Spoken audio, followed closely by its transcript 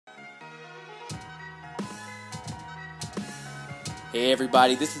Hey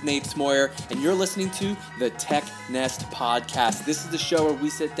everybody, this is Nate Smoyer, and you're listening to the Tech Nest Podcast. This is the show where we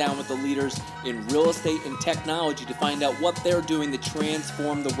sit down with the leaders in real estate and technology to find out what they're doing to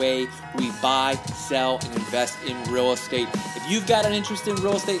transform the way we buy, sell, and invest in real estate. If you've got an interest in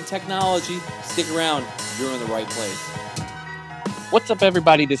real estate and technology, stick around. You're in the right place. What's up,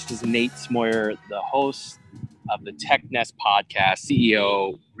 everybody? This is Nate Smoyer, the host of the Tech Nest Podcast,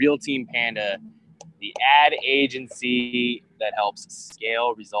 CEO, Real Team Panda, the ad agency that helps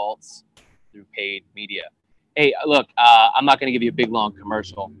scale results through paid media. Hey, look, I'm not going to give you a big, long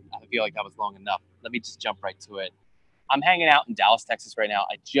commercial. I feel like that was long enough. Let me just jump right to it. I'm hanging out in Dallas, Texas right now.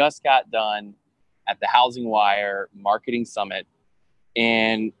 I just got done at the Housing Wire Marketing Summit,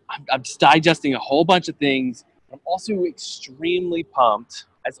 and I'm just digesting a whole bunch of things. I'm also extremely pumped,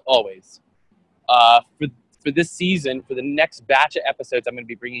 as always, for this season, for the next batch of episodes I'm going to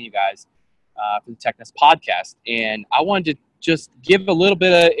be bringing you guys for the Tech Nest Podcast. And I wanted to just give a little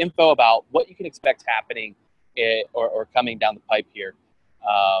bit of info about what you can expect happening or coming down the pipe here.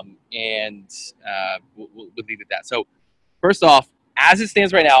 We'll leave it at that. So first off, as it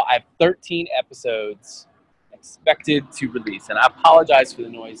stands right now, I have 13 episodes expected to release. And I apologize for the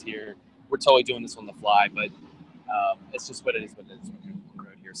noise here. We're totally doing this on the fly, but it's just what it is, on the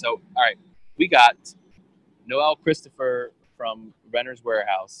road here. So, all right, we got Noel Christopher from Renter's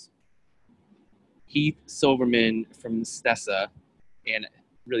Warehouse, Heath Silverman from Stessa, and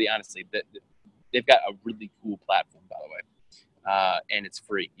really, honestly, they've got a really cool platform, by the way, and it's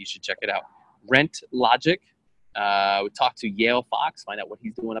free. You should check it out. Rent Logic. We talked to Yale Fox, find out what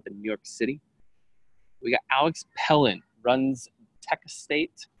he's doing up in New York City. We got Alex Pellin, runs Tech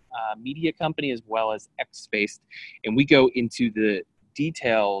Estate media company as well as X-Spaced, and we go into the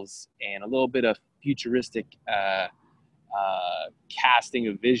details and a little bit of futuristic casting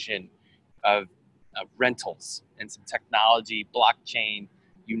of vision of rentals and some technology, blockchain,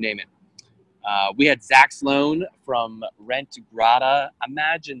 you name it. We had Zach Sloan from Rent Grata.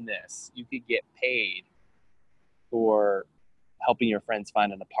 Imagine this. You could get paid for helping your friends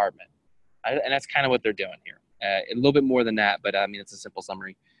find an apartment. And that's kind of what they're doing here. A little bit more than that, but I mean, it's a simple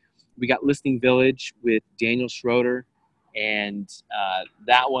summary. We got Listing Village with Daniel Schroeder. And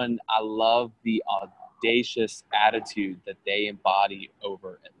that one, I love the audacious attitude that they embody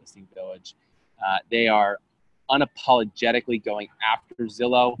over at Listing Village. They are unapologetically going after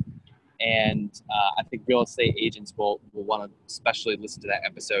Zillow, and I think real estate agents will want to especially listen to that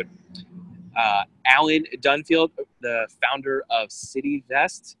episode. Alan Dunfield, the founder of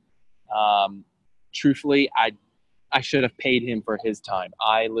CityVest. Truthfully, I should have paid him for his time.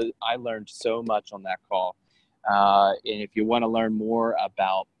 I learned so much on that call. And if you want to learn more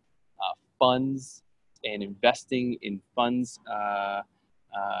about funds and investing in funds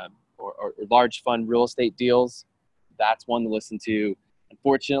or large fund real estate deals, that's one to listen to.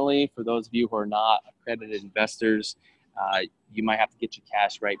 Unfortunately, for those of you who are not accredited investors, you might have to get your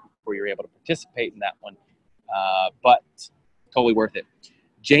cash right before you're able to participate in that one. But totally worth it.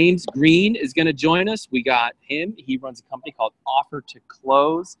 James Green is going to join us. We got him. He runs a company called Offer to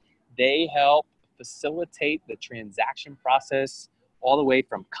Close. They help facilitate the transaction process all the way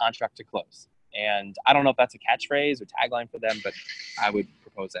from contract to close. And I don't know if that's a catchphrase or tagline for them, but I would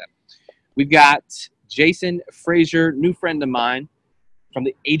propose that. We've got Jason Frazier, new friend of mine from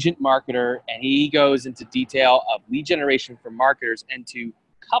the Agent Marketer, and he goes into detail of lead generation for marketers. And to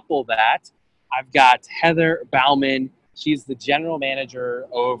couple that, I've got Heather Bauman. She's the general manager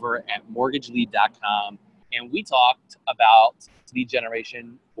over at mortgagelead.com. And we talked about lead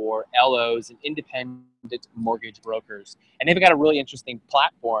generation for LOs and independent mortgage brokers. And they've got a really interesting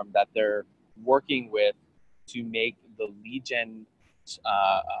platform that they're working with to make the lead gen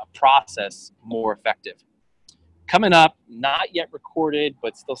process more effective. Coming up, not yet recorded,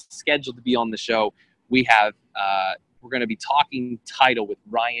 but still scheduled to be on the show, we have, we're going to be talking title with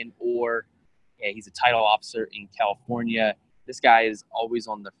Ryan Orr. He's a title officer in California. This guy is always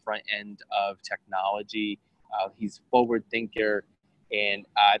on the front end of technology. He's a forward thinker, and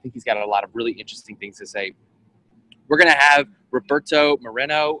I think he's got a lot of really interesting things to say. We're going to have Roberto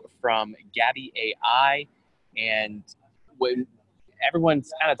Moreno from Gabby AI, and when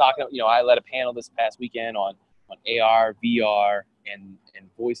everyone's kind of talking, I led a panel this past weekend on AR, VR, and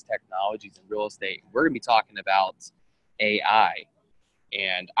voice technologies in real estate. We're going to be talking about AI,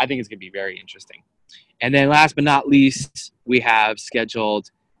 and I think it's going to be very interesting. And then last but not least, we have scheduled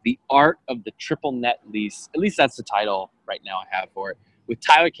The Art of the Triple Net Lease. At least that's the title right now I have for it. With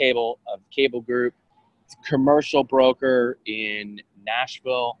Tyler Cable of Cable Group, commercial broker in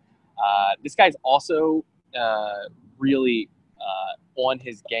Nashville. This guy's also really on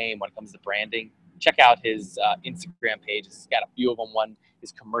his game when it comes to branding check out his Instagram page. He's got a few of them. One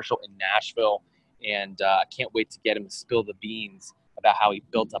is commercial in Nashville, and I can't wait to get him to spill the beans about how he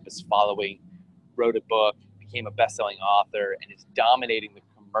built up his following, wrote a book, became a best-selling author, and is dominating the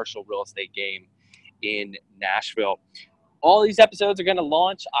commercial real estate game in Nashville. All these episodes are going to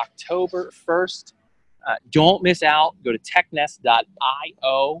launch October 1st. Don't miss out. Go to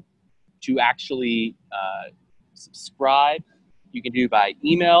technest.io to actually subscribe. You can do by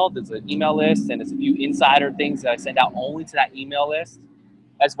email. There's an email list, and there's a few insider things that I send out only to that email list,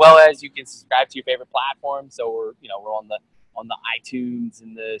 as well as you can subscribe to your favorite platform. So we're on the iTunes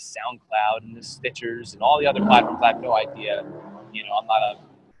and the SoundCloud and the Stitchers and all the other platforms. I have no idea. I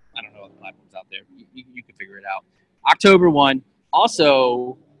don't know what platforms out there. You can figure it out. October 1.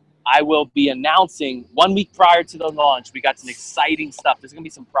 Also, I will be announcing 1 week prior to the launch, we got some exciting stuff. There's going to be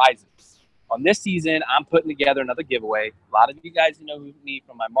some prizes. On this season, I'm putting together another giveaway. A lot of you guys who know me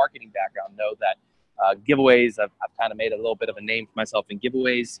from my marketing background know that giveaways, I've kind of made a little bit of a name for myself in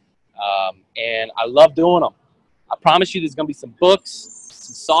giveaways, and I love doing them. I promise you there's going to be some books,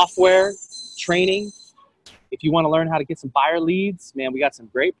 some software, training. If you want to learn how to get some buyer leads, man, we got some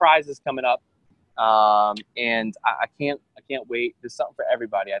great prizes coming up, and I can't wait. There's something for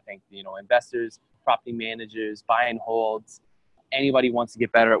everybody. I think investors, property managers, buy and holds. Anybody wants to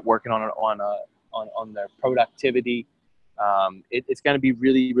get better at working on their productivity. It's going to be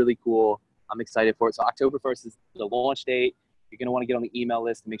really, really cool. I'm excited for it. So October 1st is the launch date. You're going to want to get on the email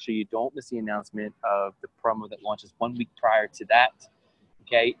list to make sure you don't miss the announcement of the promo that launches 1 week prior to that.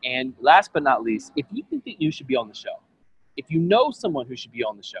 Okay. And last but not least, if you think that you should be on the show, if you know someone who should be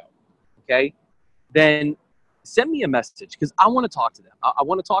on the show, okay, then send me a message because I want to talk to them. I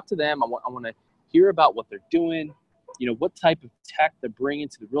want to talk to them. I want to hear about what they're doing. What type of tech they're bringing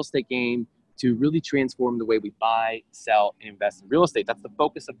to the real estate game to really transform the way we buy, sell, and invest in real estate. That's the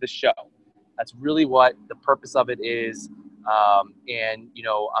focus of this show. That's really what the purpose of it is. And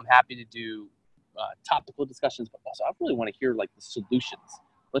I'm happy to do topical discussions, but also I really want to hear the solutions.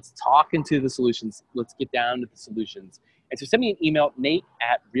 Let's talk into the solutions. Let's get down to the solutions. And so send me an email,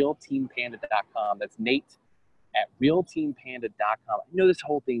 nate@realteampanda.com. That's nate@realteampanda.com. I know this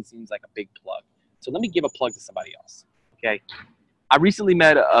whole thing seems like a big plug. So let me give a plug to somebody else, okay? I recently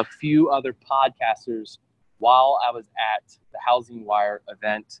met a few other podcasters while I was at the Housing Wire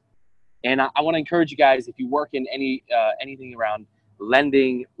event. And I want to encourage you guys, if you work in anything around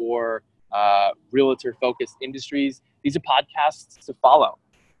lending or realtor-focused industries, these are podcasts to follow.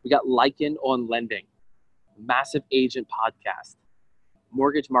 We got Lycan on Lending, Massive Agent Podcast,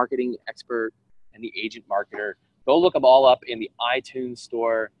 Mortgage Marketing Expert, and The Agent Marketer. Go look them all up in the iTunes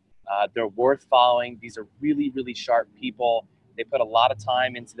store. They're worth following. These are really, really sharp people. They put a lot of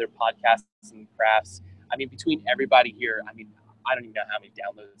time into their podcasts and crafts. I mean, between everybody here, I don't even know how many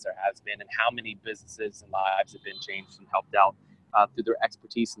downloads there has been and how many businesses and lives have been changed and helped out through their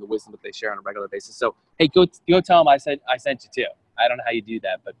expertise and the wisdom that they share on a regular basis. So, hey, go tell them I sent you too. I don't know how you do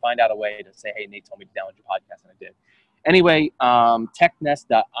that, but find out a way to say, hey, Nate told me to download your podcast, and I did. Anyway,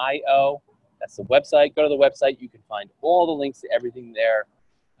 technest.io. That's the website. Go to the website. You can find all the links to everything there.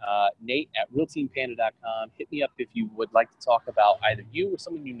 Nate@realteampanda.com. Hit me up if you would like to talk about either you or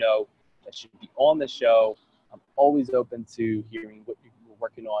someone you know that should be on the show. I'm always open to hearing what you're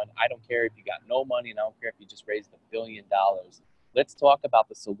working on. I don't care if you got no money, and I don't care if you just raised $1 billion. Let's talk about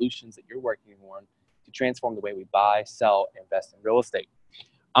the solutions that you're working on to transform the way we buy, sell, and invest in real estate.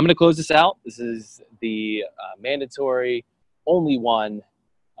 I'm going to close this out. This is the mandatory only one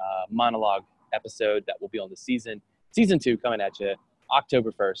monologue episode that will be on the season 2 coming at you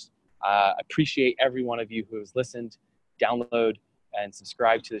October 1st. Appreciate every one of you who has listened, download, and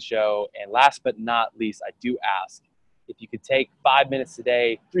subscribe to the show. And last but not least, I do ask if you could take 5 minutes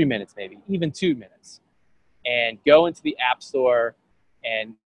today, 3 minutes maybe, even 2 minutes, and go into the App Store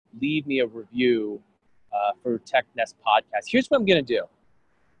and leave me a review for Tech Nest Podcast. Here's what I'm going to do.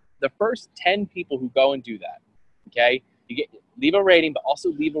 The first 10 people who go and do that, okay, leave a rating, but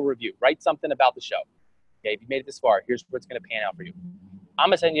also leave a review. Write something about the show. Okay, if you made it this far, here's where it's going to pan out for you. I'm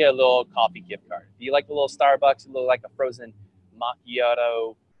going to send you a little coffee gift card. Do you like the little Starbucks, a little like a frozen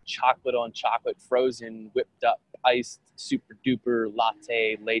macchiato, chocolate on chocolate, frozen, whipped up, iced, super duper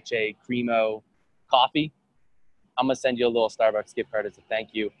latte, leche, cremo coffee? I'm going to send you a little Starbucks gift card as a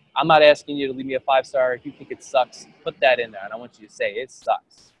thank you. I'm not asking you to leave me a 5-star. If you think it sucks, put that in there. And I want you to say, it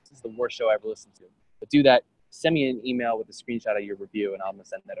sucks. This is the worst show I ever listened to. But do that. Send me an email with a screenshot of your review, and I'm going to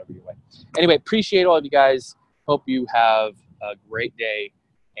send that over your way. Anyway, appreciate all of you guys. Hope you have a great day,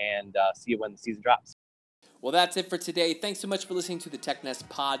 and see you when the season drops. Well, that's it for today. Thanks so much for listening to the TechNest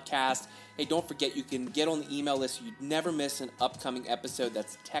podcast. Hey, don't forget you can get on the email list so you'd never miss an upcoming episode.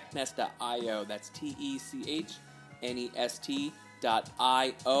 That's technest.io. That's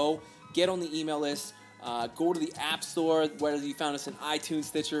TECHNEST.io. Get on the email list. Go to the App Store, whether you found us in iTunes,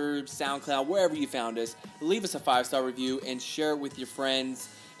 Stitcher, SoundCloud, wherever you found us. Leave us a 5-star review and share it with your friends.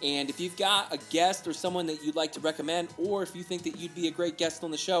 And if you've got a guest or someone that you'd like to recommend, or if you think that you'd be a great guest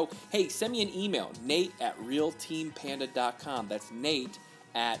on the show, hey, send me an email, nate@realteampanda.com. That's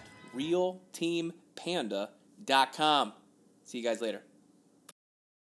nate@realteampanda.com. See you guys later.